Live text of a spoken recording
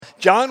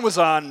John was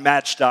on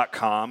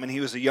Match.com, and he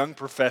was a young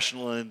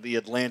professional in the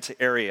Atlanta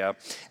area.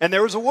 And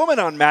there was a woman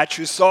on Match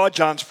who saw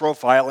John's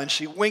profile, and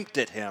she winked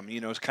at him,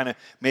 kind of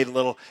made a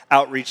little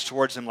outreach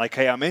towards him, like,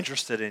 hey, I'm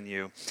interested in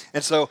you.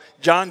 And so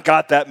John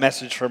got that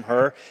message from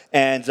her,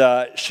 and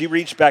she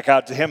reached back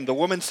out to him. The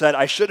woman said,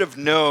 I should have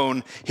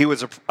known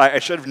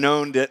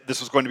that this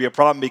was going to be a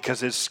problem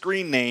because his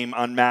screen name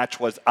on Match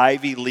was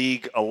Ivy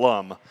League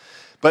alum.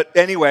 But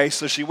anyway,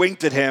 so she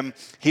winked at him,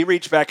 he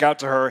reached back out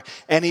to her,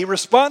 and he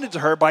responded to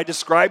her by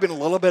describing a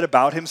little bit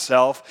about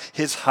himself,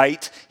 his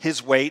height,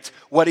 his weight,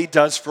 what he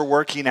does for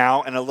working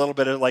out, and a little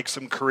bit of like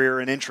some career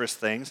and interest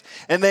things.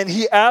 And then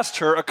he asked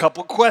her a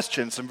couple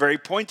questions, some very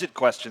pointed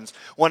questions,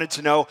 wanted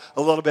to know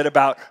a little bit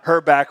about her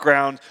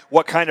background,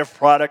 what kind of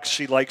products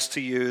she likes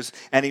to use,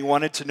 and he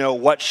wanted to know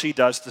what she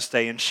does to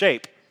stay in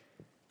shape.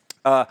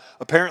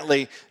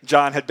 Apparently,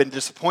 John had been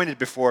disappointed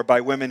before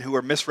by women who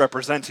were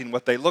misrepresenting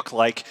what they look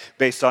like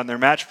based on their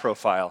Match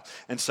profile.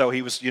 And so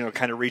he was,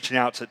 kind of reaching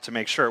out to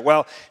make sure.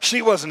 Well,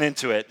 she wasn't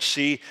into it.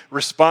 She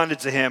responded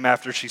to him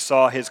after she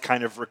saw his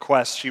kind of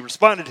request. She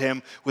responded to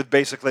him with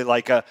basically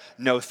like a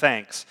no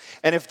thanks.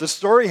 And if the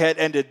story had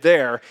ended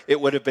there,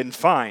 it would have been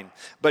fine.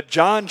 But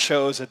John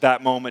chose at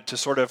that moment to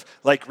sort of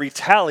like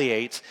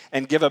retaliate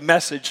and give a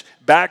message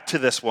back to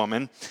this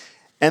woman.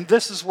 And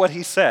this is what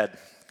he said,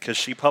 because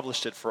she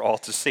published it for all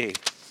to see.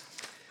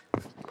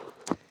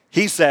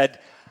 He said,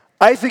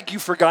 I think you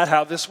forgot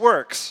how this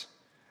works.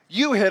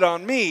 You hit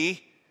on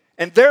me,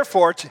 and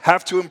therefore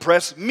have to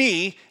impress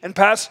me and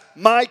pass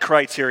my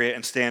criteria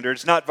and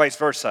standards, not vice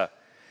versa.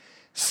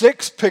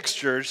 6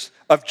 pictures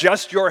of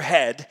just your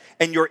head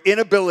and your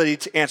inability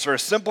to answer a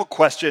simple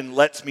question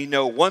lets me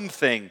know one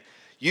thing.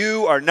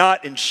 You are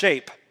not in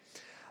shape.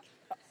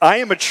 I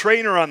am a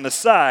trainer on the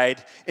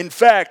side. In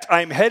fact,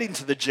 I'm heading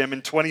to the gym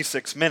in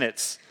 26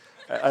 minutes.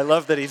 I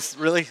love that he's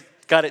really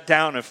got it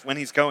down of when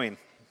he's going.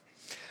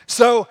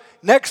 So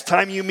next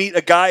time you meet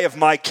a guy of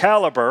my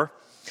caliber,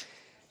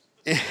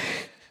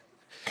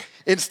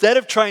 instead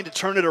of trying to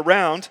turn it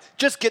around,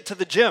 just get to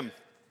the gym.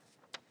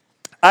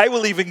 I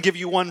will even give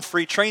you one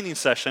free training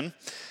session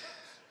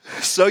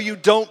so you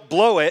don't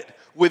blow it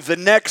with the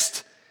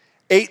next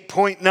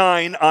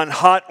 8.9 on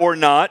Hot or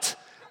Not.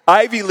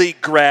 Ivy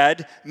League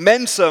grad,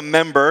 Mensa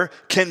member,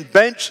 can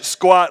bench,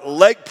 squat,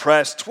 leg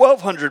press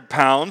 1,200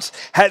 pounds,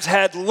 has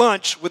had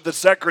lunch with the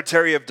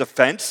Secretary of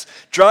Defense,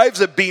 drives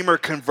a Beamer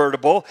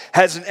convertible,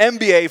 has an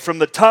MBA from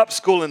the top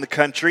school in the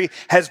country,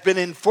 has been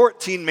in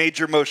 14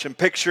 major motion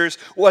pictures,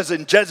 was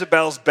in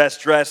Jezebel's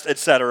Best Dressed,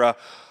 etc.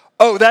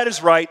 Oh, that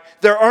is right.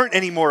 There aren't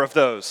any more of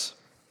those.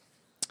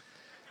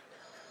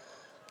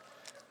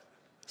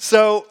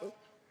 So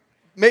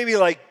maybe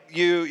like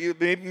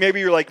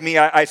maybe you're like me.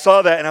 I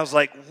saw that and I was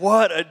like,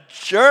 what a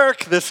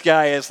jerk this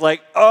guy is.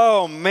 Like,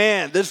 oh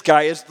man, this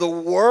guy is the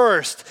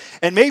worst.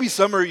 And maybe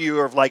some of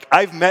you are like,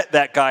 I've met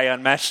that guy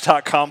on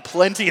Match.com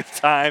plenty of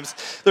times.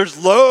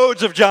 There's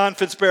loads of John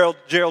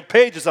Fitzgerald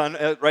pages on,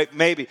 right?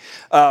 Maybe.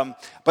 But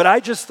I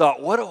just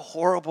thought, what a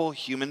horrible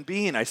human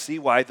being. I see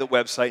why the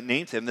website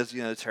named him this,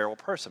 a terrible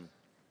person.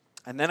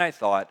 And then I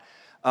thought,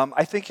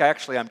 I think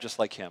actually I'm just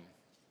like him.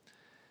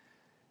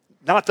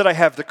 Not that I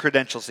have the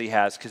credentials he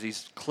has, because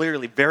he's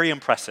clearly very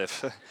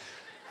impressive.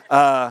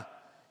 But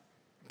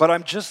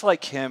I'm just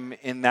like him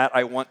in that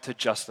I want to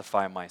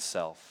justify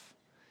myself.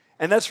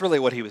 And that's really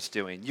what he was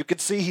doing. You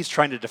could see he's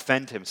trying to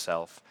defend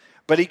himself.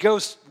 But he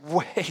goes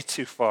way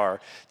too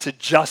far to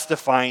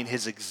justifying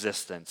his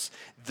existence.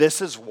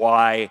 This is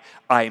why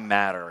I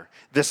matter.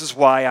 This is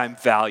why I'm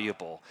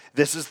valuable.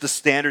 This is the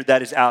standard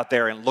that is out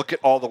there, and look at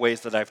all the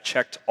ways that I've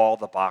checked all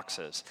the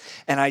boxes.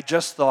 And I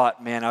just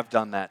thought, man, I've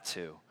done that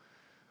too.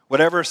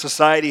 Whatever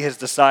society has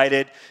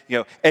decided,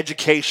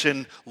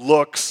 education,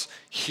 looks,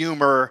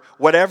 humor,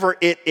 whatever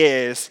it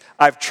is,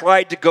 I've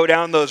tried to go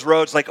down those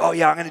roads like, oh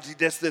yeah, I'm going to do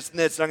this, this, and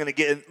this. I'm going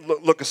to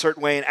look a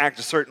certain way and act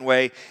a certain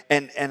way.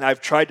 And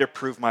I've tried to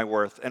prove my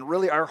worth. And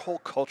really, our whole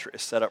culture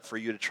is set up for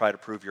you to try to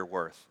prove your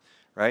worth,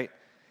 right?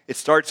 It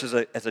starts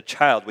as a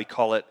child. We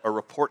call it a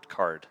report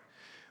card,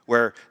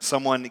 where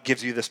someone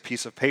gives you this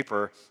piece of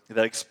paper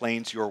that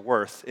explains your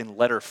worth in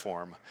letter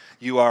form.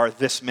 You are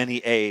this many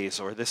A's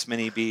or this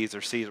many B's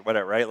or C's or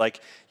whatever, right? Like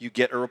you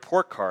get a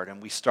report card,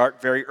 and we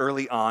start very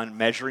early on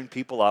measuring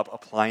people up,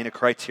 applying a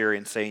criteria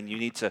and saying you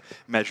need to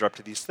measure up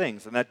to these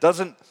things. And that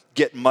doesn't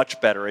get much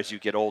better as you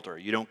get older.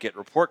 You don't get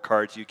report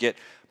cards, you get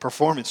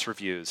performance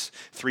reviews,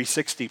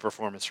 360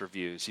 performance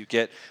reviews. You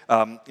get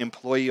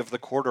employee of the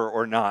quarter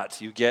or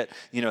not. You get,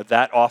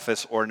 that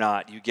office or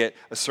not. You get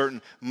a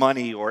certain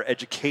money or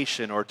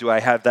education, or do I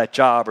have that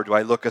job, or do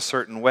I look a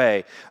certain way?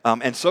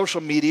 And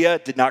social media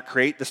did not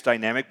create this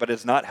dynamic, but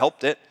has not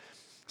helped it.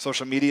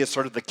 Social media is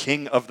sort of the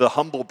king of the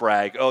humble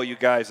brag. Oh, you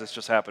guys, this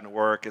just happened to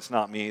work. It's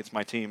not me, it's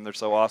my team. They're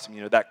so awesome,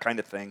 that kind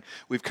of thing.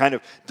 We've kind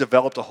of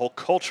developed a whole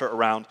culture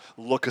around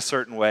look a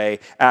certain way,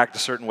 act a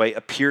certain way,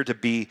 appear to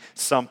be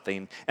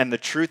something. And the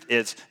truth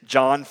is,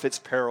 John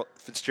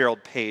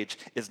Fitzgerald Page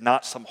is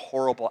not some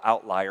horrible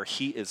outlier.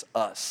 He is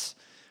us.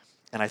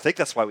 And I think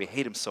that's why we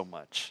hate him so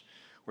much.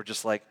 We're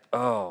just like,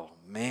 oh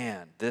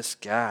man, this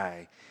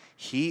guy,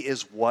 He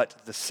is what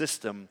the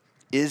system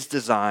is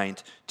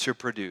designed to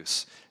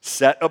produce.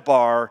 Set a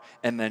bar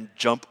and then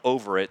jump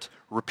over it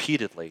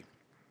repeatedly.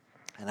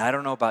 And I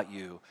don't know about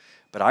you,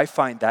 but I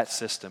find that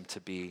system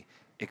to be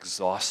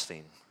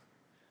exhausting.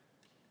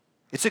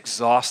 It's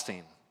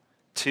exhausting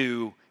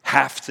to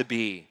have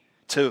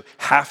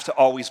to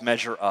always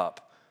measure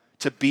up,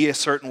 to be a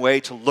certain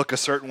way, to look a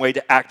certain way,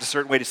 to act a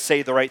certain way, to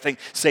say the right thing,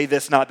 say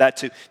this, not that,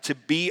 to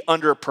be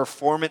under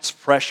performance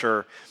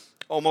pressure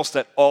almost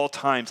at all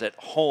times, at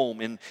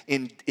home,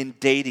 in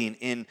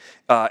dating,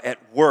 at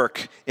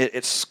work,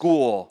 at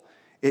school.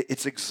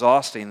 It's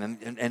exhausting,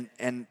 and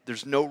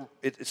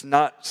it's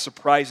not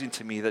surprising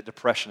to me that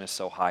depression is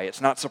so high.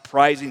 It's not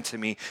surprising to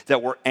me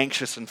that we're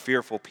anxious and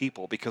fearful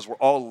people, because we're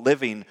all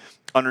living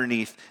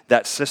underneath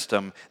that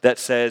system that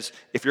says,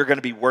 if you're going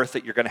to be worth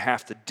it, you're going to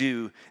have to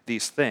do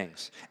these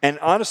things. And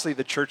honestly,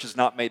 the church has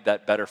not made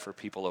that better for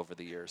people over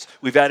the years.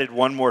 We've added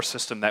one more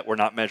system that we're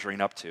not measuring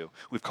up to.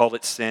 We've called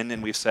it sin,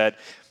 and we've said,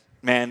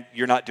 man,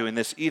 you're not doing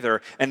this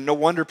either. And no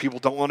wonder people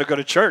don't want to go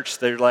to church.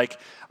 They're like,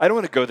 I don't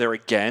want to go there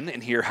again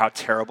and hear how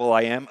terrible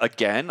I am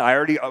again. I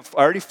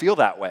already feel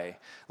that way.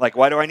 Like,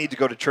 why do I need to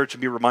go to church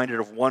and be reminded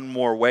of one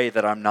more way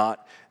that I'm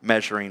not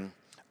measuring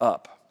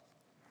up?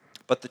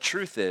 But the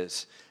truth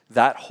is,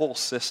 that whole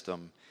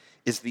system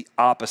is the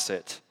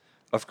opposite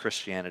of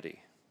Christianity.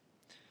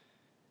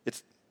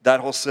 That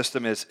whole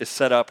system is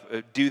set up,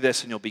 do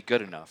this and you'll be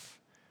good enough.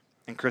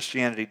 And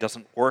Christianity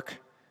doesn't work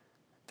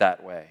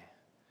that way.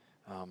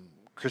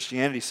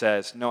 Christianity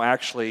says, no,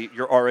 actually,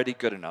 you're already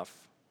good enough.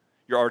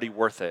 You're already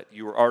worth it.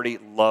 You were already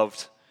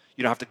loved.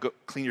 You don't have to go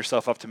clean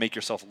yourself up to make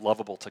yourself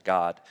lovable to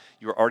God.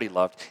 You were already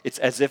loved. It's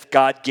as if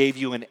God gave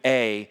you an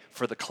A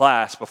for the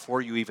class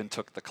before you even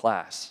took the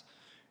class.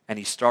 And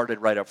he started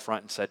right up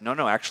front and said,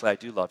 no, actually, I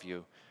do love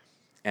you,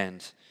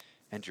 and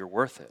you're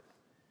worth it.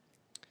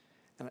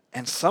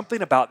 And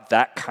something about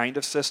that kind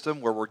of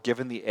system where we're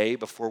given the A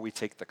before we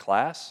take the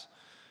class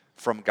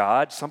from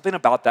God, something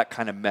about that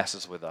kind of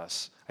messes with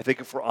us. I think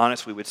if we're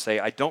honest, we would say,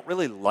 I don't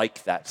really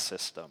like that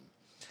system.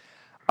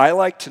 I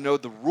like to know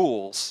the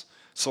rules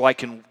so I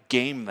can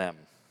game them.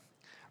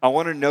 I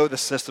want to know the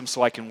system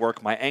so I can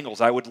work my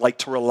angles. I would like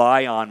to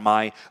rely on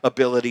my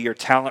ability or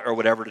talent or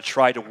whatever to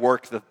try to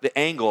work the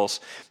angles.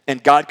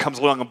 And God comes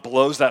along and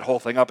blows that whole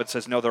thing up and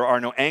says, no, there are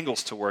no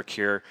angles to work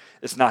here.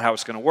 It's not how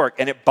it's going to work.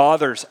 And it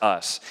bothers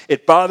us.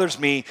 It bothers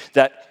me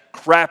that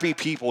crappy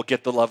people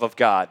get the love of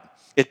God.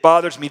 It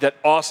bothers me that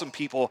awesome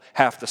people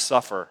have to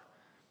suffer.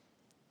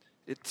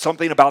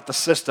 Something about the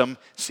system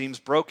seems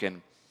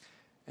broken.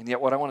 And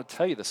yet what I want to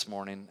tell you this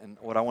morning, and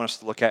what I want us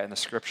to look at in the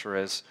scripture,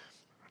 is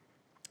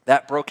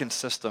that broken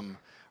system,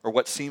 or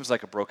what seems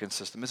like a broken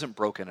system, isn't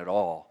broken at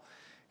all.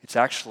 It's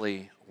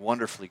actually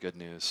wonderfully good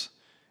news.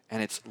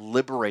 And it's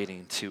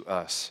liberating to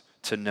us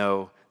to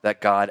know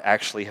that God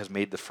actually has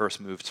made the first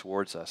move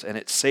towards us. And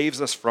it saves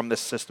us from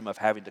this system of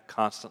having to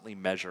constantly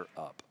measure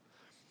up.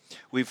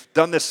 We've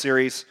done this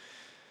series.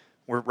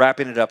 We're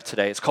wrapping it up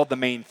today. It's called The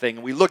Main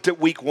Thing. We looked at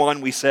week 1.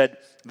 We said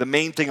the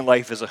main thing in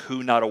life is a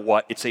who, not a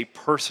what. It's a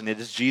person. It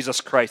is Jesus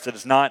Christ. It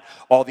is not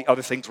all the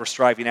other things we're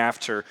striving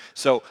after.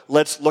 So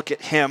let's look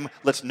at him.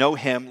 Let's know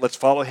him. Let's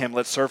follow him.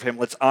 Let's serve him.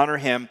 Let's honor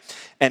him.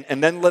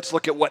 And then let's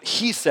look at what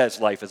he says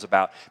life is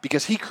about,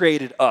 because he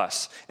created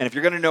us. And if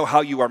you're going to know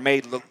how you are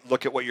made,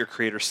 look at what your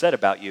creator said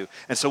about you.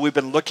 And so we've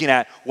been looking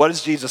at, what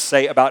does Jesus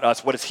say about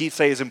us? What does he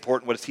say is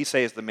important? What does he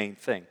say is the main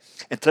thing?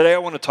 And today I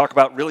want to talk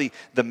about really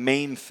the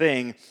main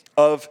thing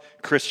of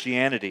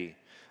Christianity.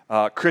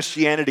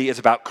 Christianity is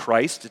about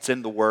Christ. It's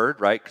in the Word,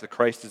 right? The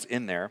Christ is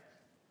in there.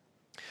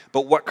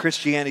 But what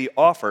Christianity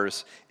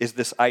offers is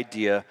this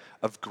idea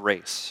of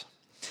grace.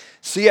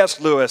 C.S.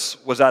 Lewis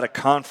was at a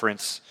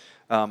conference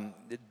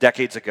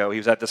decades ago. He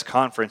was at this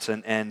conference,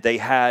 and they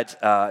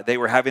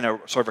were having a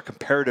sort of a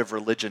comparative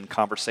religion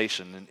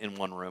conversation in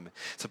one room.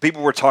 So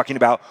people were talking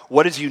about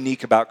what is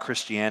unique about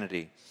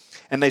Christianity.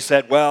 And they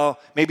said, well,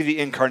 maybe the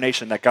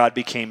incarnation, that God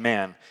became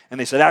man. And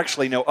they said,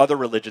 actually, no, other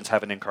religions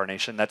have an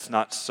incarnation. That's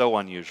not so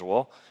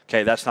unusual.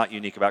 Okay, that's not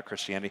unique about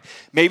Christianity.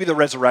 Maybe the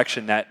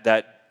resurrection,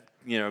 that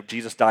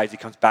Jesus dies, he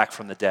comes back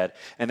from the dead.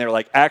 And they're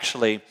like,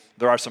 actually,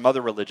 there are some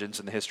other religions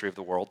in the history of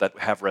the world that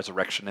have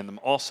resurrection in them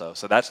also.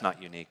 So that's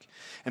not unique.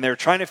 And they were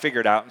trying to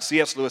figure it out. And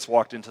C.S. Lewis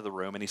walked into the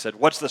room and he said,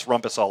 what's this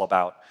rumpus all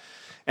about?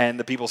 And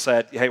the people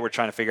said, hey, we're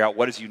trying to figure out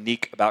what is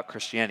unique about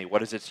Christianity.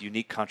 What is its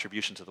unique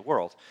contribution to the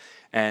world?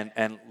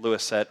 And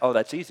Lewis said, oh,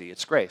 that's easy.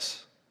 It's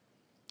grace.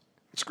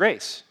 It's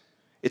grace.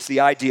 It's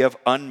the idea of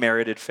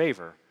unmerited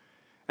favor.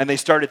 And they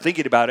started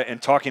thinking about it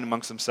and talking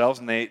amongst themselves,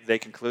 and they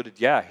concluded,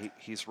 yeah,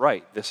 he's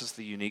right. This is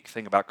the unique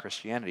thing about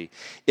Christianity.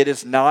 It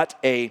is not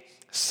a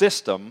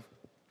system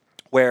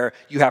where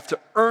you have to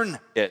earn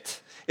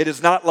it. It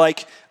is not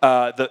like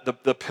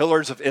the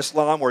pillars of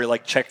Islam where you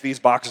like check these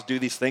boxes, do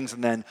these things,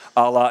 and then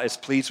Allah is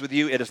pleased with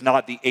you. It is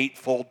not the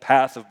eightfold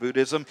path of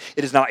Buddhism.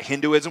 It is not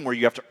Hinduism where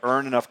you have to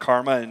earn enough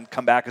karma and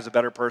come back as a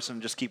better person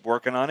and just keep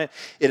working on it.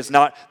 It is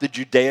not the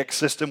Judaic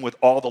system with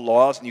all the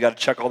laws and you got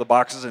to check all the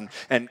boxes and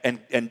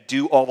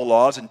do all the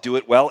laws and do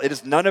it well. It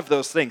is none of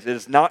those things. It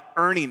is not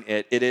earning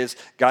it. It is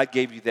God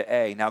gave you the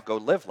A. Now go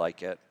live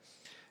like it.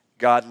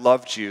 God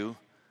loved you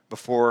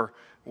before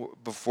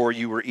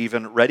you were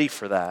even ready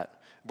for that,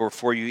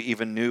 before you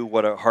even knew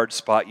what a hard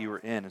spot you were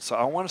in. And so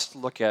I want us to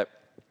look at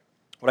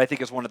what I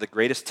think is one of the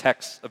greatest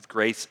texts of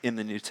grace in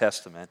the New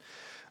Testament.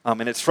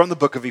 And it's from the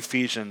book of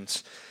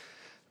Ephesians.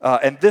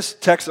 And this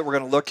text that we're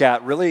going to look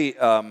at really,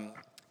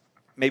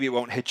 maybe it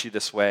won't hit you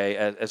this way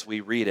as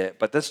we read it,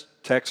 but this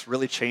text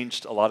really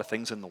changed a lot of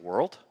things in the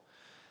world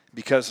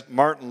because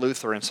Martin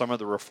Luther and some of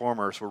the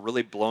reformers were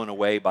really blown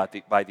away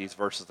by these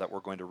verses that we're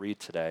going to read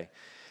today.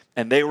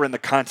 And they were in the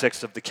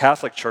context of the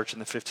Catholic Church in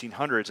the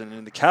 1500s. And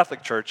in the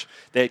Catholic Church,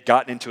 they had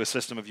gotten into a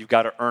system of you've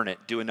got to earn it,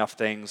 do enough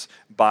things,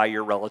 buy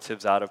your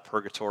relatives out of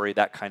purgatory,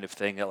 that kind of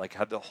thing. It like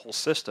had the whole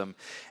system.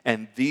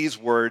 And these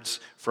words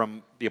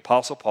from the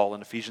Apostle Paul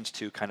in Ephesians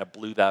 2 kind of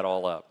blew that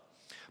all up.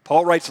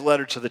 Paul writes a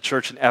letter to the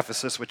church in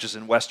Ephesus, which is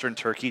in western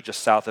Turkey, just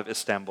south of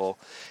Istanbul.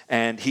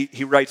 And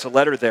he writes a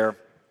letter there.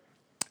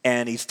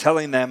 And he's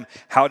telling them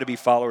how to be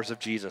followers of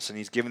Jesus. And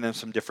he's giving them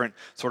some different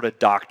sort of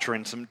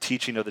doctrine, some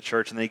teaching of the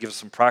church, and then he gives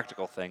some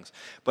practical things.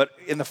 But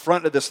in the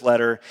front of this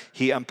letter,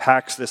 he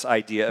unpacks this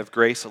idea of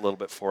grace a little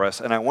bit for us.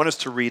 And I want us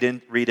to read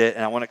it,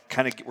 and I want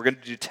to we're going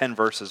to do 10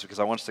 verses because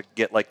I want us to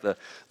get like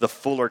the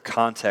fuller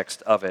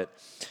context of it.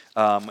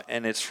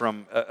 And it's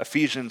from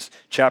Ephesians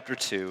chapter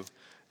 2,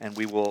 and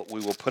we will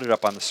put it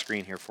up on the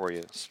screen here for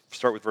you. Let's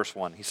start with verse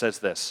 1. He says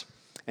this,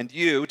 and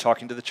you,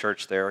 talking to the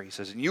church there, he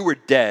says, and you were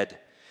dead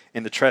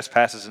in the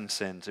trespasses and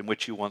sins in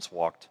which you once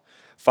walked,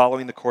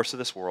 following the course of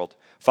this world,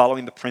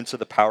 following the prince of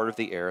the power of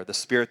the air, the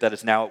spirit that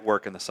is now at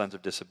work in the sons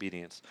of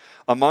disobedience,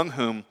 among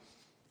whom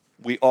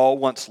we all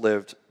once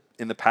lived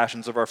in the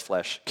passions of our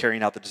flesh,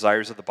 carrying out the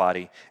desires of the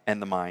body and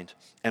the mind,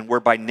 and were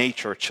by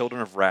nature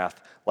children of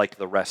wrath like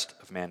the rest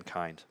of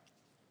mankind.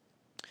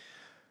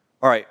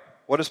 All right,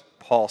 what is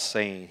Paul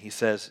saying? He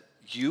says,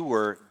 you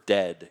were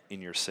dead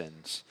in your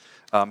sins.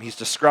 He's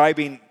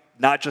describing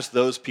not just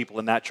those people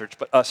in that church,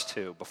 but us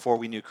too, before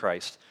we knew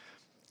Christ.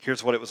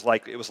 Here's what it was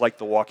like. It was like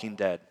the walking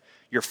dead.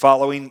 You're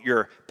following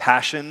your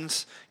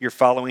passions. You're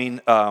following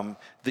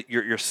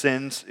your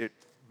sins.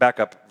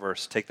 Back up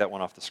verse. Take that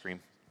one off the screen.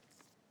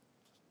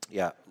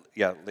 Yeah,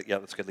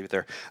 that's good. Leave it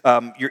there.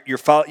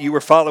 You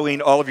were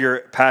following all of your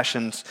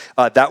passions.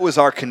 That was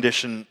our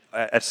condition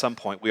at some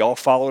point. We all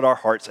followed our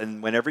hearts,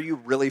 and whenever you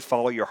really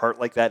follow your heart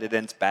like that, it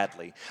ends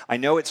badly. I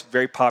know it's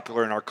very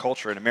popular in our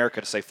culture in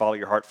America to say follow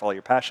your heart, follow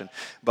your passion,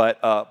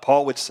 but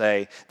Paul would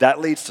say that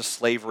leads to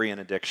slavery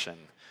and addiction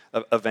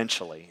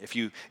eventually. If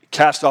you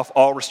cast off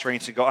all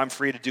restraints and go, I'm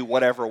free to do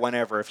whatever,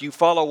 whenever. If you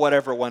follow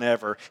whatever,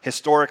 whenever,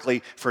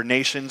 historically, for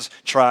nations,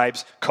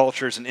 tribes,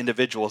 cultures, and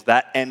individuals,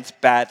 that ends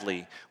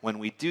badly when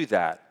we do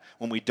that,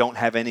 when we don't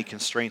have any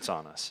constraints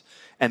on us.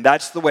 And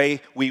that's the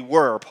way we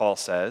were, Paul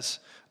says.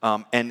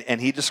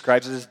 And he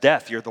describes it as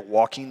death. You're the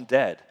walking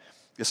dead.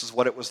 This is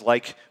what it was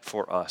like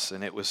for us.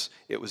 And it was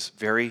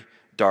very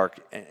dark,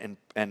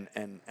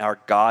 and our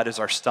God is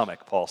our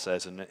stomach, Paul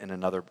says in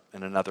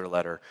another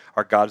letter.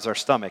 Our God is our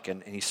stomach,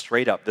 and he's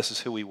straight up. This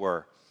is who we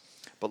were.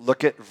 But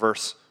look at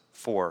verse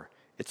 4.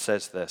 It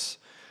says this,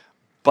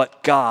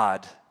 but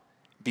God,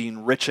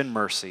 being rich in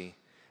mercy,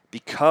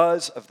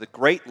 because of the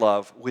great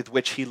love with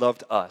which he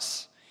loved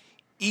us,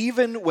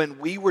 even when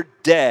we were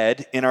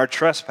dead in our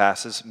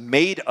trespasses,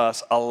 made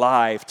us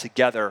alive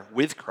together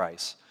with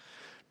Christ.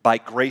 By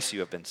grace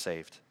you have been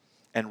saved,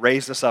 and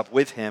raised us up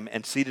with him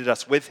and seated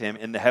us with him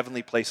in the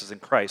heavenly places in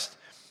Christ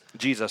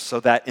Jesus, so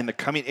that in the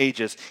coming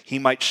ages he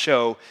might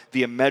show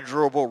the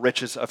immeasurable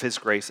riches of his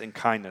grace and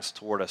kindness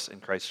toward us in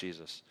Christ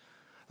Jesus.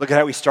 Look at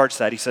how he starts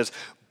that. He says,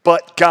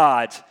 but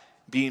God,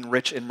 being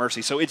rich in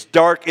mercy. So it's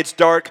dark.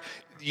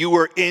 You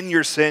were in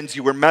your sins.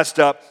 You were messed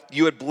up.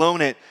 You had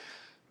blown it.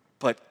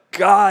 But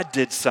God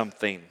did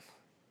something.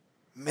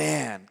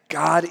 Man,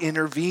 God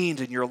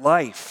intervened in your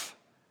life.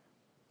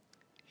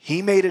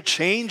 He made a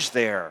change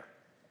there.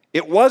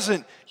 It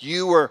wasn't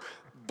you were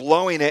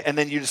blowing it and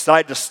then you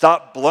decided to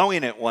stop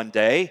blowing it one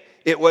day.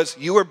 It was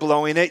you were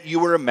blowing it, you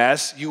were a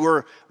mess, you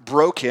were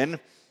broken,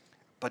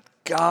 but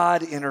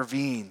God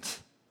intervened.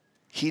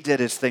 He did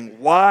his thing.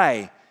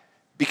 Why?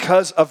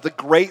 Because of the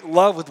great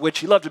love with which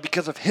he loved you,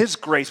 because of his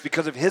grace,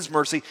 because of his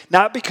mercy,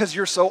 not because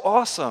you're so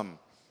awesome.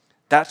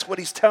 That's what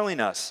he's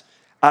telling us.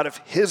 Out of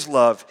his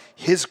love,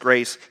 his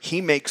grace, he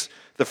makes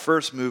the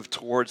first move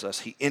towards us.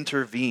 He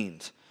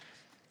intervenes.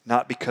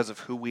 Not because of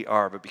who we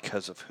are, but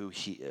because of who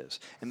he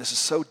is. And this is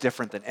so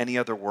different than any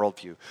other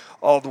worldview.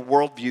 All the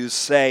worldviews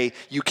say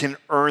you can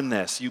earn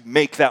this. You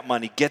make that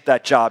money, get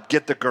that job,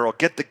 get the girl,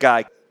 get the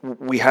guy,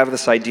 we have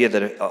this idea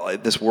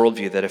that this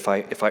worldview that if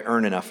I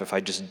earn enough, if I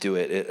just do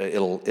it,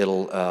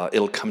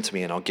 it'll come to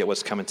me and I'll get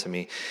what's coming to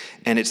me.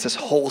 And it's this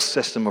whole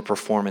system of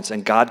performance,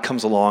 and God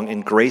comes along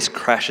and grace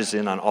crashes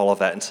in on all of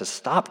that and says,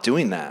 stop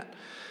doing that.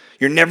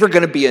 You're never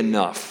going to be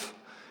enough.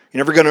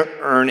 You're never going to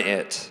earn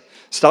it.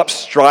 Stop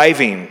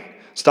striving.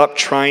 Stop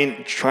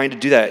trying to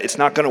do that. It's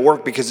not going to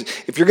work, because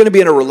if you're going to be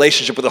in a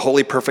relationship with a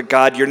holy, perfect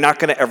God, you're not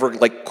going to ever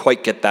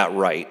quite get that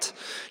right.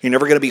 You're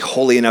never going to be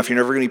holy enough. You're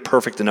never going to be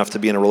perfect enough to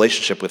be in a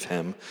relationship with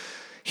him.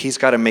 He's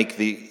got to make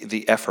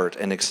the effort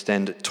and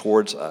extend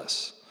towards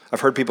us. I've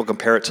heard people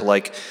compare it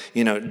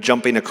to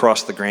jumping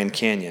across the Grand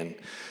Canyon.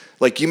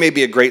 You may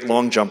be a great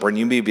long jumper and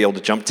you may be able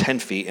to jump 10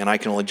 feet and I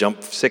can only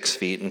jump 6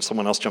 feet and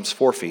someone else jumps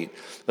 4 feet.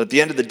 But at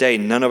the end of the day,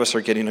 none of us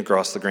are getting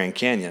across the Grand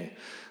Canyon.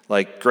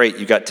 Great,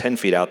 you got 10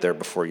 feet out there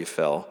before you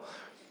fell.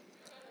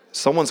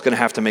 Someone's going to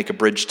have to make a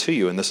bridge to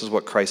you, and this is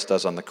what Christ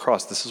does on the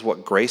cross. This is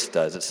what grace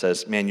does. It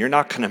says, man, you're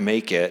not going to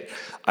make it.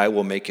 I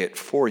will make it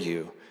for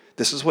you.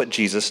 This is what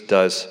Jesus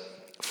does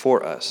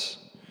for us.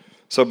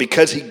 So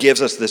because he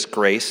gives us this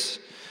grace,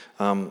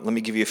 let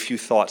me give you a few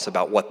thoughts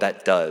about what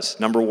that does.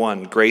 Number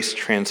one, grace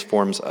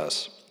transforms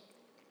us.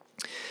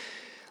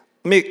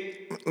 Let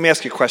me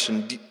ask you a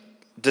question.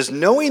 Does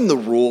knowing the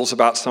rules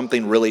about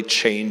something really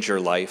change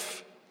your life?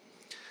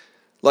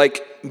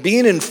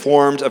 Being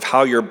informed of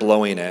how you're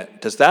blowing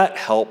it, does that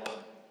help?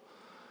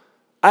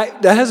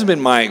 That hasn't been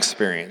my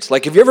experience.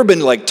 Have you ever been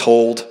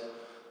told?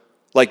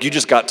 You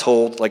just got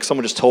told?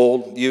 Someone just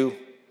told you?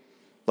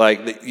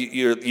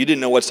 You didn't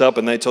know what's up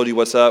and they told you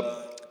what's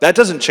up? That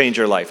doesn't change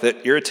your life.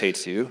 That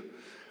irritates you.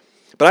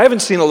 But I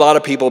haven't seen a lot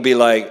of people be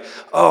like,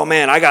 oh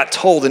man, I got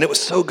told and it was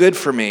so good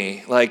for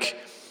me.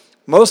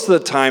 Most of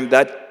the time,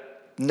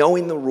 that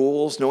knowing the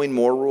rules, knowing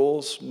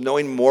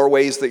more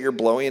ways that you're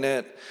blowing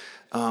it,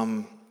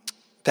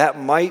 that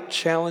might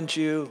challenge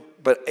you,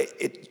 but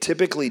it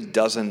typically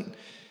doesn't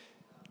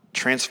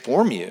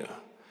transform you.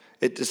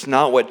 It's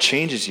not what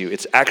changes you.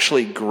 It's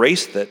actually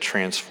grace that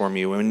transforms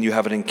you when you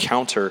have an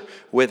encounter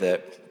with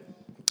it.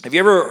 Have you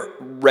ever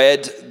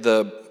read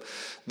the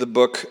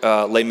book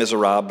Les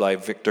Miserables by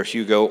Victor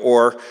Hugo?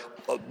 Or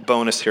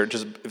bonus here,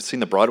 just seen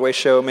the Broadway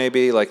show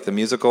maybe, the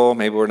musical?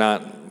 Maybe we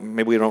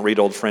don't read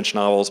old French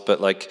novels, but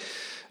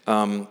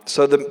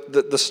so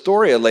the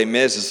story of Les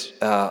Mis is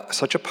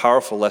such a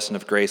powerful lesson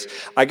of grace.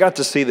 I got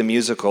to see the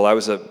musical. I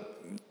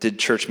did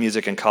church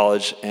music in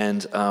college,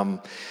 and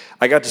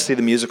I got to see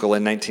the musical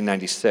in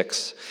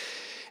 1996.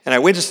 And I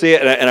went to see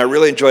it, and I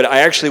really enjoyed it.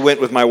 I actually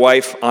went with my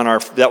wife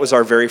that was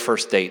our very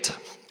first date,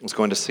 was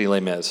going to see Les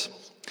Mis.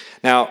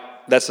 Now,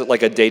 that's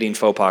a dating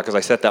faux pas, because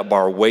I set that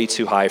bar way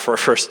too high for a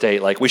first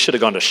date. We should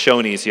have gone to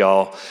Shoney's,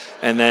 y'all,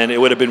 and then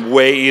it would have been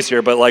way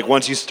easier. But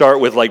once you start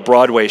with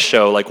Broadway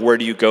show, where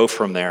do you go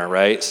from there,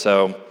 right?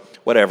 So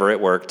whatever,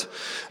 it worked.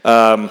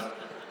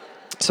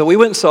 So we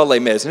went and saw Les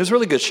Mis, and it was a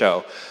really good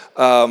show.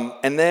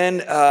 And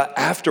then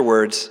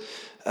afterwards,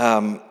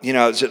 I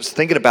was just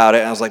thinking about it,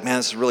 and I was like, man,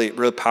 this is really,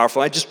 really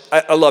powerful.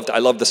 I loved it. I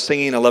loved the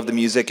singing. I loved the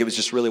music. It was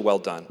just really well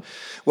done.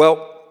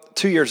 Well,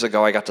 2 years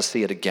ago, I got to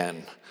see it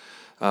again.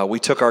 We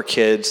took our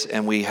kids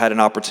and we had an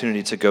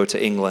opportunity to go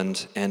to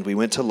England, and we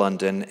went to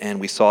London and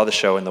we saw the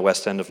show in the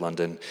West End of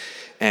London.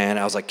 And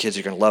I was like, kids,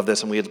 you're going to love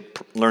this. And we had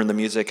learned the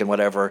music and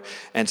whatever.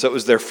 And so it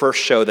was their first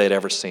show they'd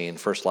ever seen,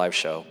 first live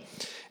show.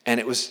 And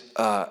it was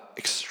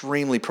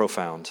extremely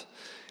profound.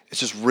 It's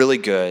just really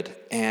good.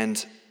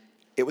 And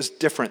it was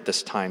different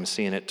this time,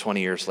 seeing it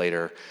 20 years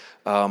later.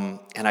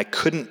 And I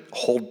couldn't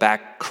hold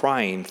back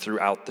crying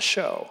throughout the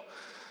show.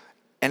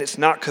 And it's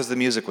not because the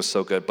music was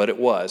so good, but it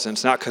was. And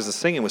it's not because the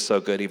singing was so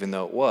good, even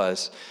though it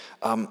was.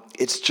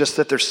 It's just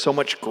that there's so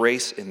much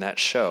grace in that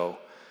show.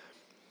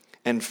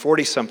 And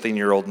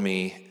 40-something-year-old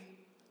me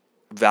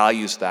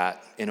values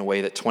that in a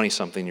way that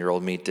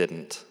 20-something-year-old me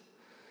didn't.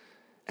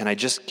 And I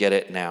just get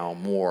it now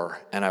more,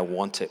 and I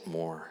want it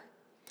more.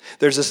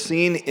 There's a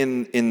scene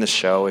in the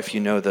show, if you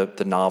know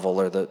the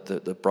novel or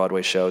the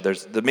Broadway show,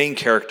 there's the main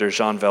character,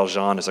 Jean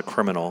Valjean, is a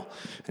criminal,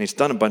 and he's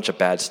done a bunch of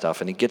bad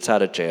stuff, and he gets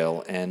out of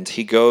jail, and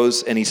he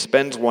goes and he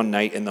spends one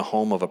night in the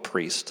home of a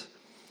priest.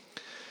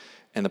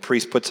 And the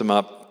priest puts him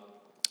up,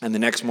 and the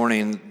next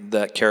morning,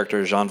 that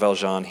character, Jean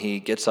Valjean,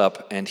 he gets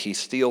up and he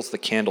steals the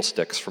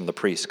candlesticks from the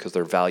priest because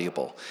they're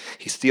valuable.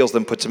 He steals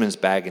them, puts them in his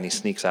bag, and he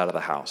sneaks out of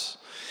the house.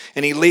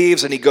 And he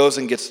leaves, and he goes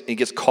and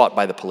gets caught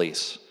by the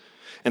police.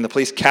 And the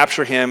police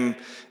capture him,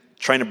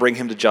 trying to bring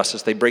him to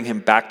justice. They bring him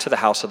back to the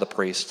house of the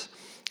priest.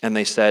 And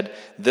they said,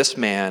 this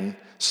man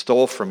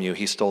stole from you.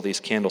 He stole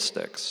these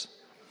candlesticks.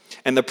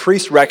 And the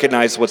priest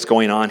recognized what's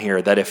going on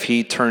here, that if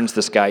he turns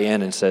this guy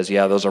in and says,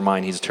 yeah, those are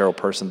mine, he's a terrible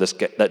person,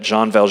 that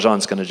Jean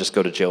Valjean's going to just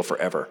go to jail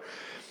forever.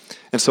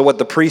 And so what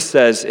the priest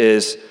says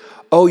is,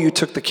 oh, you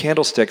took the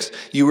candlesticks.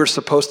 You were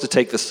supposed to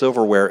take the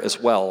silverware as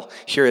well.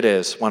 Here it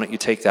is. Why don't you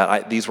take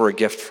that? These were a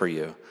gift for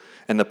you.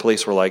 And the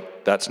police were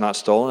like, that's not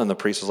stolen. And the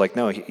priest was like,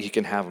 no, he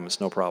can have them. It's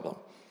no problem.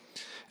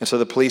 And so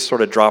the police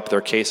sort of dropped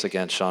their case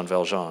against Jean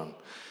Valjean.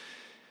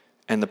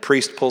 And the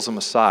priest pulls him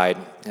aside,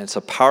 and it's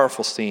a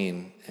powerful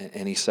scene.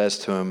 And he says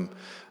to him,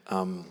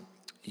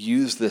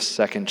 use this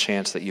second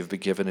chance that you've been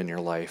given in your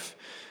life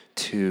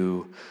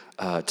to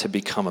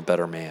become a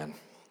better man.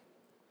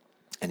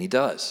 And he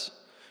does.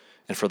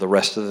 And for the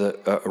rest of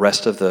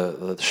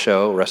the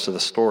show, rest of the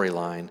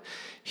storyline,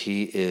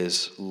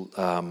 he's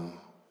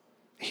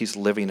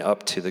living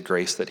up to the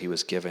grace that he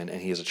was given,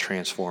 and he is a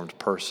transformed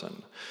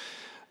person.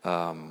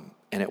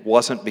 And it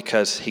wasn't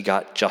because he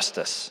got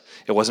justice.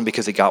 It wasn't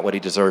because he got what he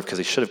deserved, because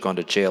he should have gone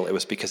to jail. It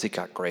was because he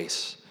got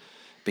grace,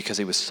 because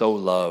he was so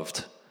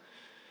loved.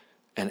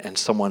 And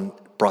someone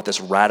brought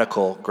this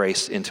radical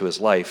grace into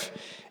his life,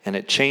 and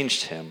it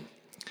changed him.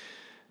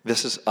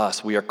 This is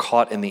us. We are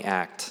caught in the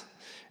act,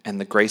 and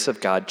the grace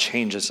of God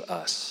changes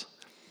us.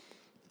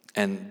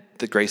 And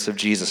the grace of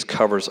Jesus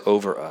covers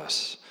over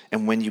us.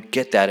 And when you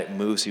get that, it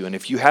moves you. And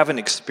if you haven't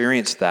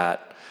experienced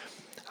that,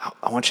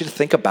 I want you to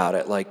think about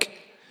it.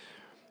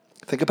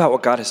 Think about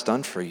what God has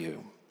done for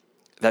you.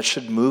 That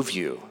should move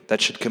you.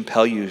 That should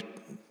compel you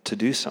to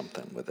do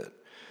something with it.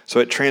 So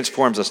it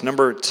transforms us.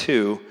 Number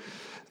 2,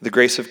 the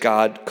grace of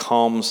God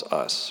calms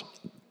us.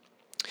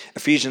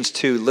 Ephesians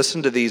 2,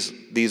 listen to these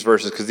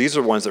verses, because these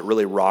are ones that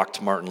really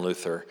rocked Martin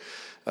Luther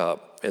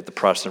at the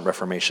Protestant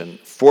Reformation.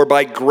 For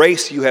by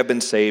grace you have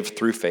been saved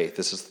through faith.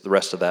 This is the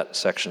rest of that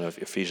section of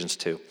Ephesians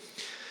 2.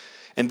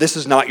 And this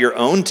is not your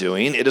own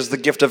doing. It is the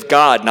gift of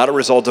God, not a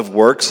result of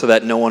works, so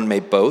that no one may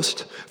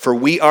boast. For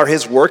we are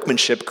his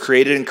workmanship,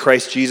 created in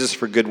Christ Jesus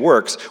for good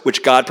works,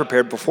 which God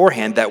prepared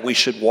beforehand that we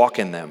should walk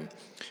in them.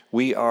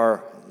 We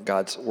are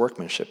God's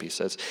workmanship, he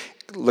says.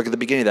 Look at the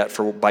beginning of that.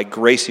 For by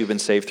grace you've been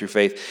saved through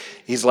faith.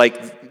 He's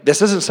like,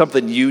 this isn't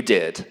something you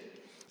did.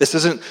 This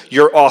isn't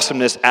your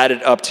awesomeness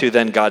added up to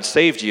then God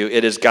saved you.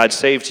 It is God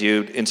saved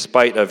you in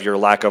spite of your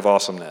lack of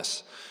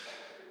awesomeness.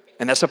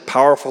 And that's a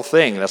powerful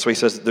thing. That's why he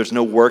says there's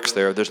no works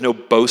there. There's no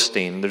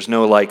boasting. There's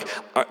no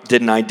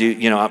didn't I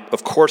do,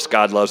 of course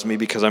God loves me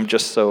because I'm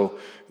just so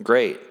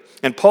great.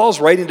 And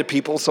Paul's writing to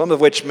people, some of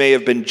which may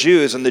have been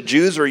Jews, and the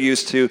Jews are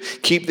used to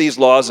keep these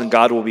laws and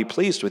God will be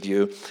pleased with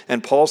you.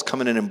 And Paul's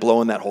coming in and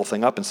blowing that whole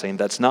thing up and saying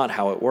that's not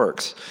how it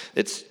works.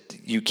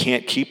 You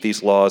can't keep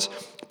these laws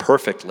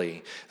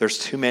perfectly. There's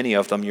too many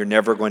of them. You're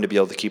never going to be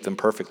able to keep them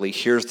perfectly.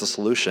 Here's the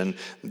solution: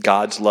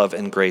 God's love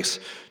and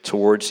grace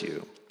towards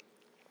you.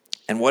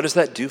 And what does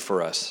that do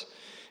for us?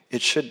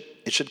 It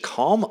should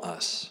calm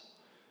us.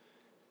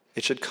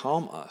 It should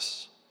calm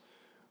us.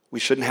 We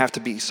shouldn't have to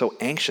be so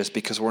anxious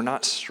because we're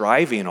not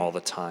striving all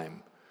the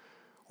time.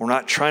 We're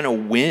not trying to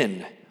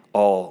win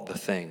all the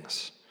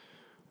things.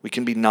 We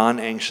can be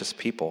non-anxious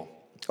people.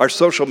 Our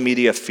social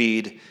media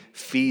feed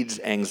feeds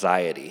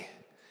anxiety.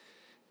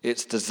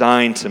 It's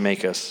designed to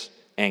make us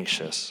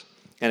anxious.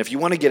 And if you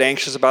want to get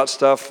anxious about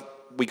stuff,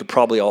 we could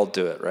probably all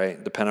do it,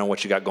 right? Depending on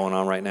what you got going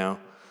on right now.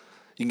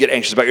 You can get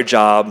anxious about your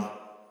job.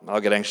 I'll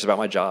get anxious about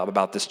my job,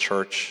 about this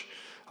church.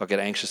 I'll get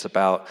anxious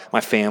about my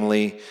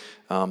family,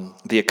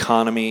 the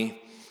economy,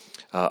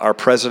 our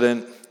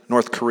president,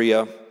 North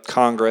Korea,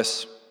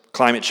 Congress,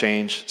 climate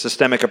change,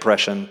 systemic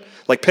oppression.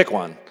 Pick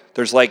one.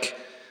 There's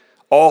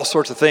all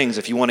sorts of things.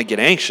 If you want to get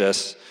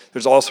anxious,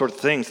 there's all sorts of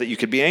things that you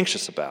could be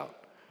anxious about.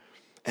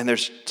 And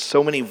there's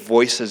so many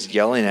voices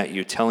yelling at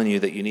you, telling you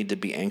that you need to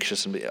be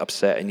anxious and be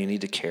upset and you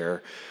need to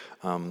care.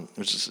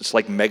 It's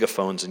like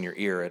megaphones in your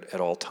ear at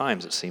all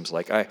times, it seems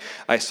like.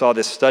 I saw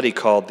this study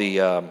called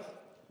the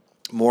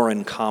More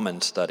in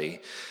Common study,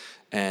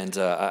 and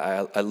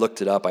I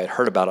looked it up. I had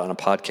heard about it on a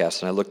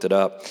podcast, and I looked it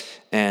up.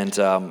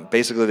 And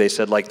basically they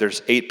said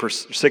there's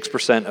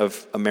 6%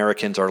 of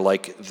Americans are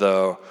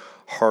the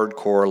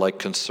hardcore,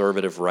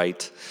 conservative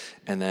right,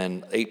 and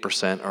then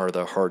 8% are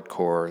the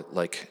hardcore,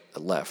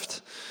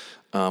 left.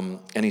 And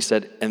he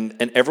said,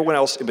 and everyone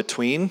else in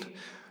between,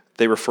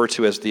 they refer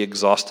to as the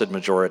exhausted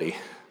majority.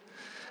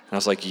 And I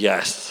was like,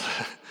 yes,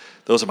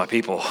 those are my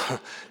people.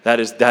 That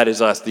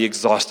is us, the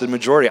exhausted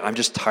majority. I'm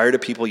just tired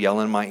of people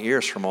yelling in my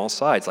ears from all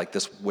sides.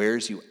 This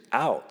wears you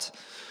out.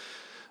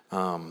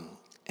 And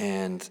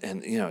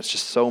it's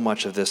just so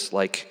much of this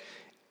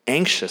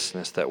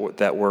anxiousness that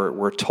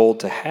we're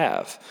told to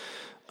have.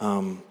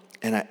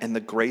 And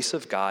the grace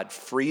of God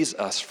frees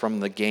us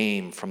from the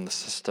game, from the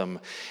system,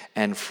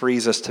 and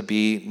frees us to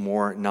be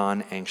more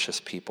non-anxious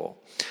people.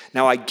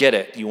 Now, I get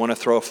it. You want to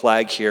throw a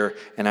flag here,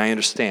 and I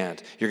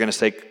understand. You're going to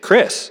say,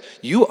 Chris,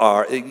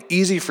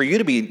 easy for you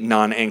to be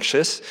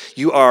non-anxious.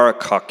 You are a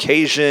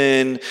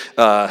Caucasian,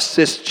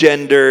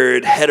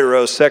 cisgendered,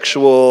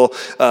 heterosexual,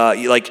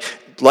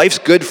 life's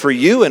good for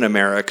you in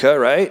America,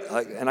 right?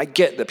 And I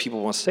get that people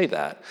want to say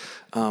that.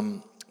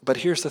 But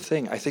here's the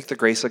thing. I think the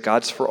grace of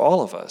God's for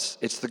all of us.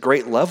 It's the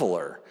great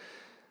leveler.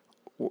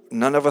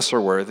 None of us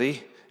are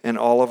worthy, and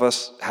all of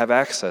us have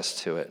access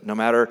to it, no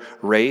matter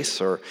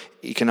race or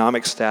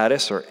economic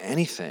status or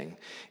anything.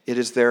 It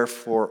is there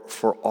for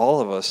all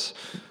of us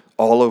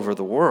all over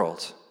the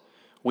world.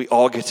 We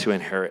all get to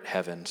inherit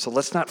heaven. So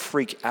let's not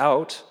freak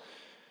out,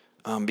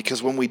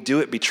 because when we do,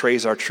 it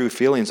betrays our true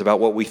feelings about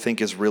what we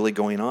think is really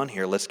going on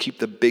here. Let's keep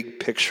the big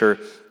picture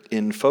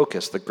in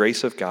focus. The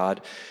grace of God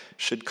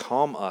should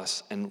calm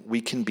us, and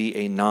we can be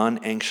a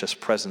non-anxious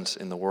presence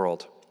in the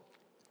world.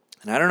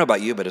 And I don't know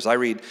about you, but as I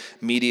read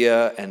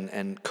media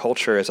and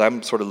culture, as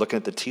I'm sort of looking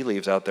at the tea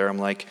leaves out there, I'm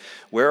like,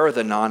 where are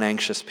the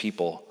non-anxious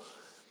people?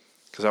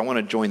 Because I want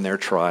to join their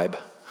tribe.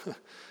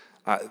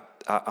 I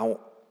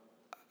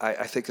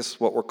think this is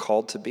what we're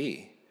called to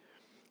be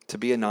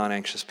a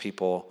non-anxious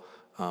people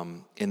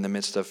in the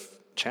midst of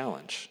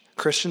challenge.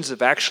 Christians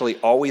have actually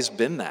always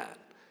been that.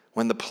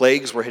 When the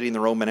plagues were hitting the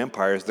Roman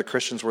empires, the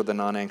Christians were the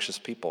non-anxious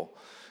people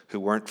who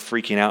weren't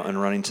freaking out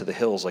and running to the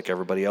hills like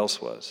everybody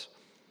else was.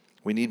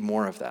 We need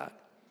more of that.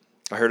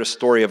 I heard a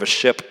story of a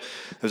ship.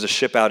 There was a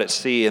ship out at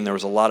sea, and there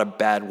was a lot of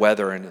bad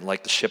weather, and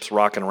like the ship's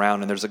rocking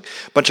around, and there's a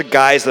bunch of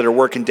guys that are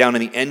working down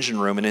in the engine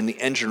room, and in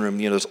the engine room,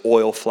 there's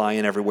oil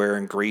flying everywhere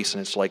and grease, and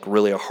it's like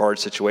really a hard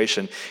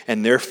situation,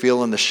 and they're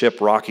feeling the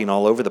ship rocking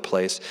all over the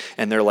place,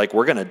 and they're like,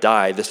 we're going to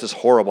die. This is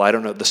horrible. I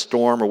don't know, the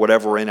storm or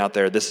whatever we're in out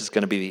there, this is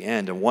going to be the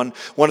end. And one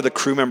of the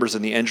crew members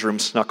in the engine room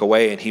snuck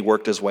away, and he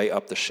worked his way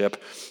up the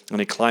ship, and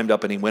he climbed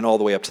up, and he went all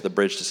the way up to the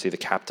bridge to see the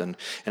captain.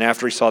 And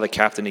after he saw the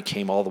captain, he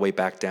came all the way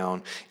back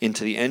down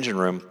into the engine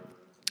room,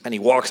 and he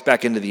walks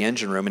back into the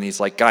engine room, and he's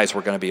like, guys,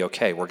 we're going to be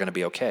okay. We're going to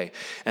be okay.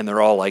 And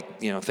they're all like,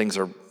 things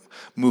are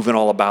moving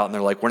all about, and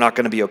they're like, we're not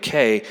going to be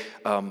okay.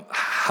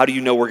 How do you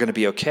know we're going to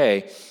be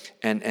okay?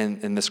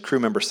 And this crew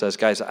member says,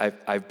 guys,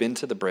 I've been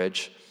to the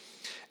bridge,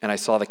 and I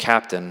saw the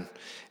captain,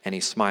 and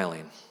he's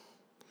smiling.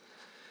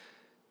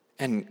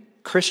 And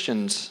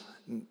Christians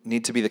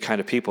need to be the kind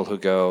of people who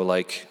go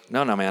like,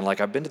 no, man, like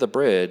I've been to the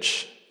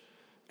bridge,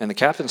 and the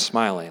captain's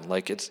smiling,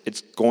 like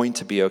it's going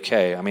to be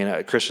okay. I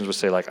mean, Christians would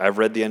say, like, I've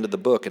read the end of the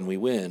book and we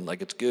win,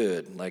 like it's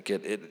good, like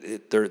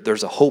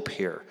there's a hope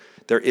here.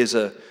 There is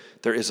a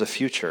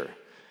future,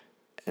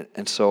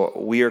 and so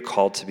we are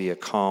called to be a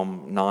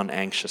calm,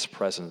 non-anxious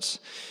presence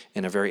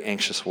in a very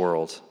anxious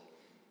world.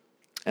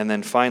 And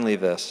then finally,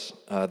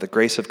 the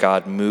grace of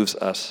God moves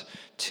us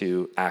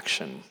to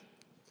action.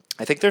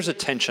 I think there's a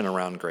tension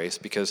around grace,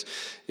 because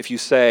if you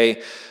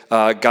say,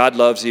 God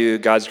loves you,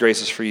 God's grace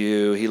is for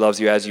you, he loves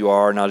you as you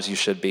are, not as you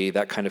should be,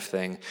 that kind of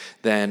thing,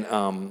 then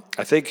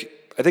I think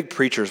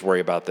preachers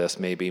worry about this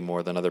maybe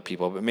more than other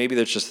people, but maybe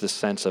there's just this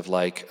sense of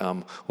like,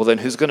 well, then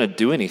who's going to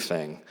do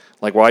anything?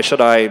 Like, why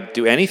should I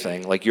do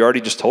anything? Like, you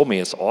already just told me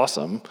it's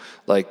awesome,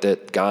 like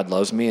that God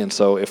loves me, and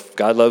so if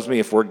God loves me,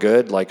 if we're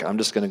good, like I'm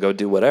just going to go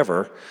do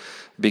whatever.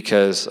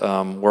 Because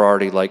we're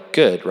already like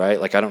good,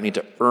 right? Like I don't need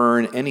to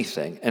earn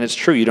anything. And it's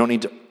true, you don't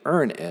need to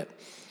earn it.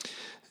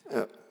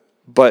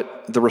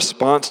 But the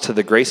response to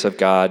the grace of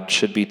God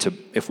should be to,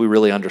 if we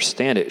really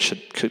understand it,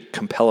 could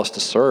compel us to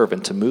serve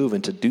and to move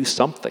and to do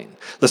something.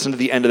 Listen to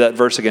the end of that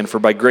verse again. For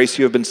by grace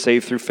you have been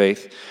saved through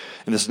faith.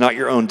 And this is not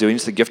your own doing,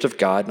 it's the gift of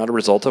God, not a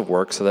result of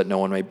work, so that no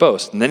one may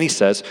boast. And then he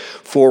says,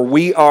 for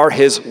we are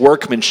his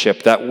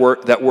workmanship. That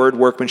word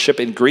workmanship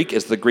in Greek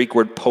is the Greek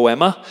word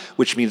poema,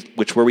 which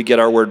where we get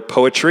our word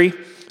poetry.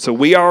 So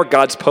we are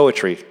God's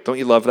poetry. Don't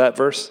you love that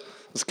verse?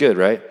 It's good,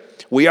 right?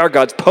 We are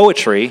God's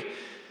poetry,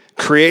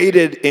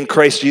 created in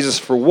Christ Jesus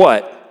for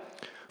what?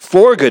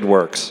 For good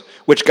works,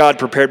 which God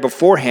prepared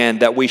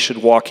beforehand that we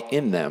should walk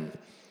in them.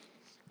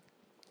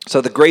 So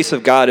the grace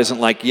of God isn't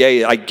like,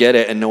 yay, I get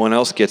it and no one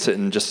else gets it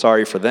and just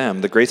sorry for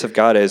them. The grace of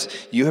God is,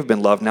 you have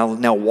been loved,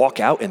 now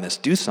walk out in this,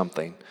 do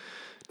something.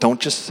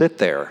 Don't just sit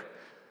there.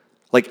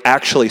 Like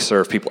actually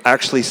serve people,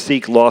 actually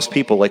seek lost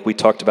people like we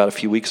talked about a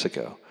few weeks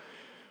ago.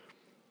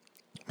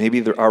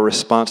 Maybe our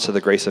response to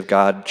the grace of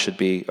God should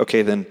be,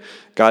 okay, then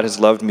God has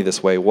loved me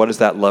this way. What does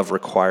that love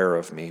require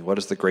of me? What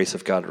does the grace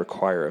of God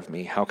require of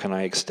me? How can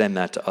I extend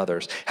that to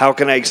others? How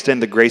can I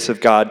extend the grace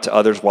of God to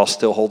others while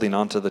still holding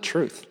on to the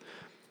truth?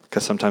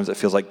 Because sometimes it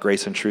feels like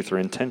grace and truth are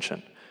in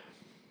tension.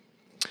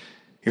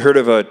 You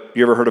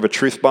ever heard of a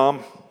truth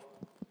bomb?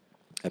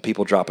 And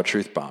people drop a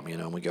truth bomb,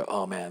 and we go,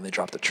 oh man, they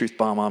dropped a truth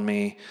bomb on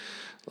me.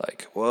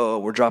 Like, whoa,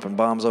 we're dropping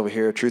bombs over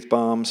here, truth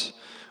bombs.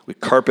 We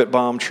carpet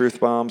bomb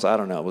truth bombs. I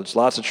don't know. There's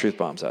lots of truth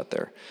bombs out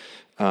there.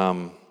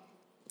 And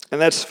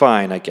that's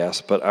fine, I guess.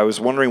 But I was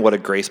wondering what a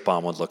grace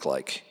bomb would look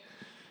like.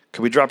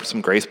 Could we drop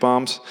some grace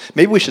bombs?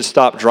 Maybe we should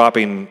stop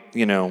dropping,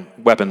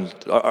 weapons,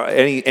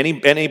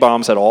 any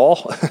bombs at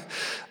all.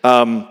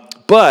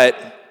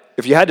 But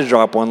if you had to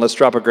drop one, let's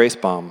drop a grace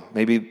bomb.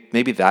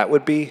 Maybe that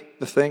would be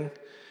the thing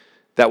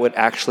that would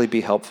actually be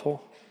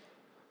helpful.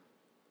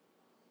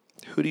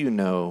 Who do you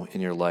know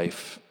in your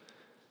life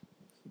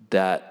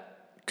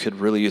that could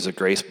really use a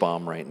grace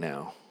bomb right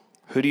now?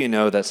 Who do you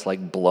know that's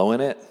like blowing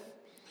it?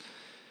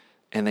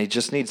 And they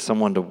just need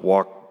someone to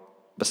walk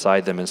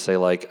beside them and say,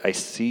 like, I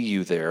see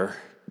you there.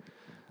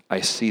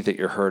 I see that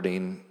you're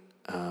hurting,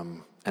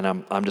 and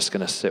I'm just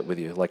going to sit with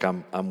you. Like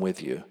I'm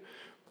with you,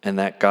 and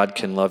that God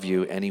can love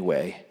you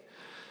anyway,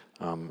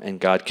 and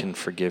God can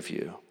forgive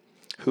you.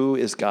 Who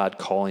is God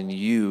calling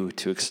you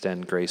to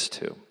extend grace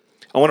to?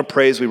 I want to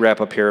pray as we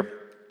wrap up here,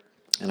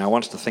 and I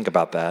want us to think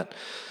about that.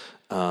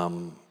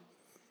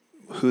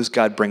 Who's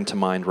God bring to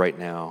mind right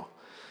now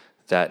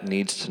that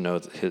needs to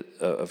know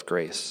of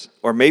grace?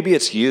 Or maybe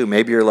it's you.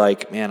 Maybe you're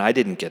like, man, I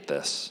didn't get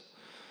this.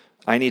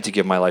 I need to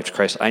give my life to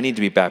Christ. I need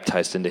to be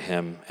baptized into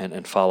him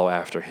and follow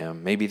after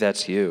him. Maybe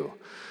that's you.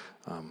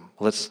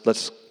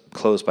 Let's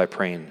close by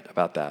praying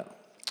about that.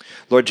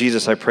 Lord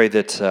Jesus, I pray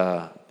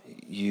that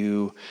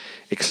you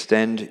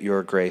extend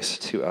your grace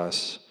to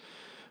us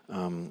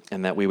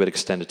and that we would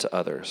extend it to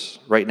others.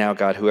 Right now,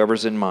 God,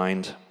 whoever's in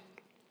mind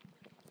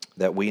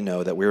that we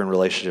know, that we're in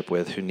relationship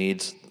with, who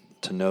needs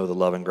to know the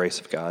love and grace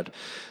of God,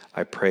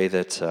 I pray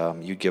that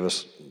you give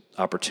us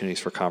opportunities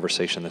for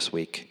conversation this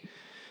week.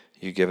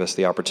 You give us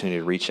the opportunity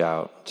to reach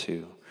out,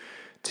 to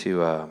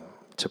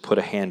put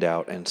a hand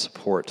out and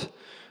support,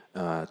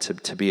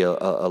 to be a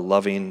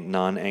loving,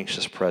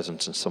 non-anxious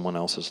presence in someone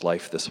else's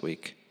life this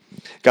week.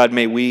 God,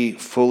 may we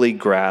fully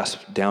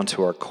grasp down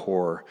to our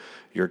core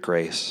your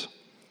grace.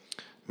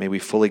 May we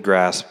fully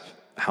grasp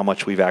how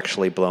much we've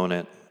actually blown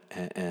it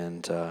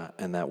and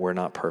that we're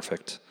not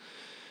perfect.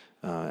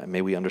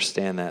 May we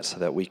understand that so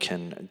that we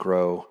can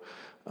grow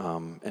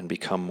and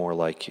become more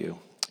like you.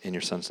 In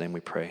your Son's name we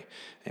pray.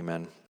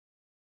 Amen.